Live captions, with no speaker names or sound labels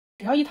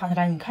只要一躺下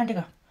来，你看这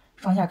个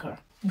双下颏，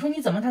你说你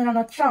怎么才能让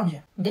它上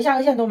去？你的下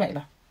颌线都没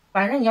了。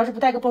晚上你要是不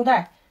带个绷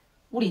带，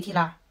无理提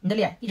拉，你的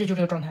脸一直就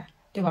这个状态，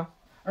对吧？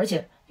而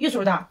且越岁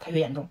数大它越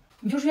严重。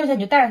你就睡觉前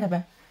你就带上它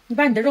呗，你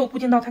把你的肉固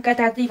定到它该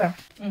待的地方，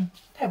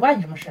它也不碍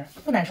你什么事，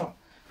不难受。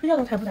睡觉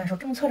的它也不难受，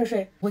这么侧着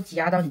睡不会挤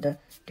压到你的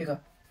这个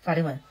法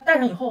令纹。戴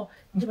上以后，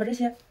你就把这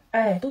些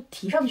都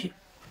提上去，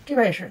这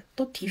边也是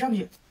都提上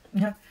去。你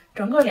看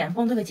整个脸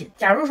绷特别紧。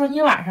假如说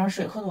你晚上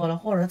水喝多了，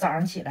或者早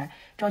上起来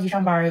着急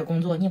上班有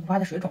工作，你也不怕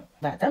它水肿，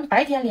对吧？咱们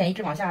白天脸一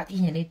直往下，地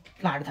心引力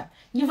拉着它，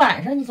你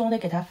晚上你总得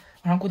给它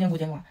往上固定固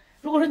定嘛。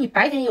如果说你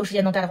白天也有时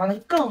间能戴的话，那就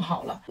更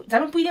好了。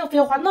咱们不一定非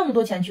要花那么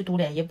多钱去嘟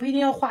脸，也不一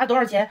定要花多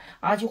少钱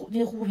啊去那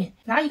些护肤品，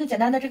拿一个简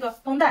单的这个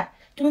绷带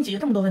就能解决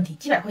这么多问题，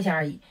几百块钱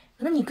而已。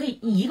可能你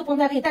一个绷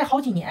带可以戴好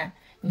几年，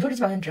你说这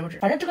几百块钱值不值？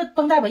反正这个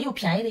绷带吧，也有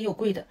便宜的也有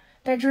贵的，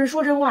但是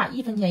说真话，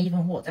一分钱一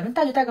分货，咱们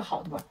戴就戴个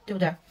好的吧，对不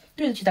对？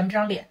对得起咱们这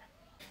张脸。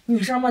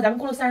女生嘛，咱们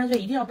过了30岁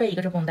一定要备一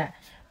个这绷带，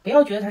不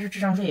要觉得它是智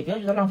商税，也不要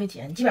觉得浪费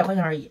钱，几百块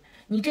钱而已。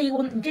你这一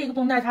个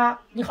绷带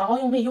你好好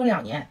用，可以用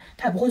2年，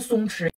它也不会松弛。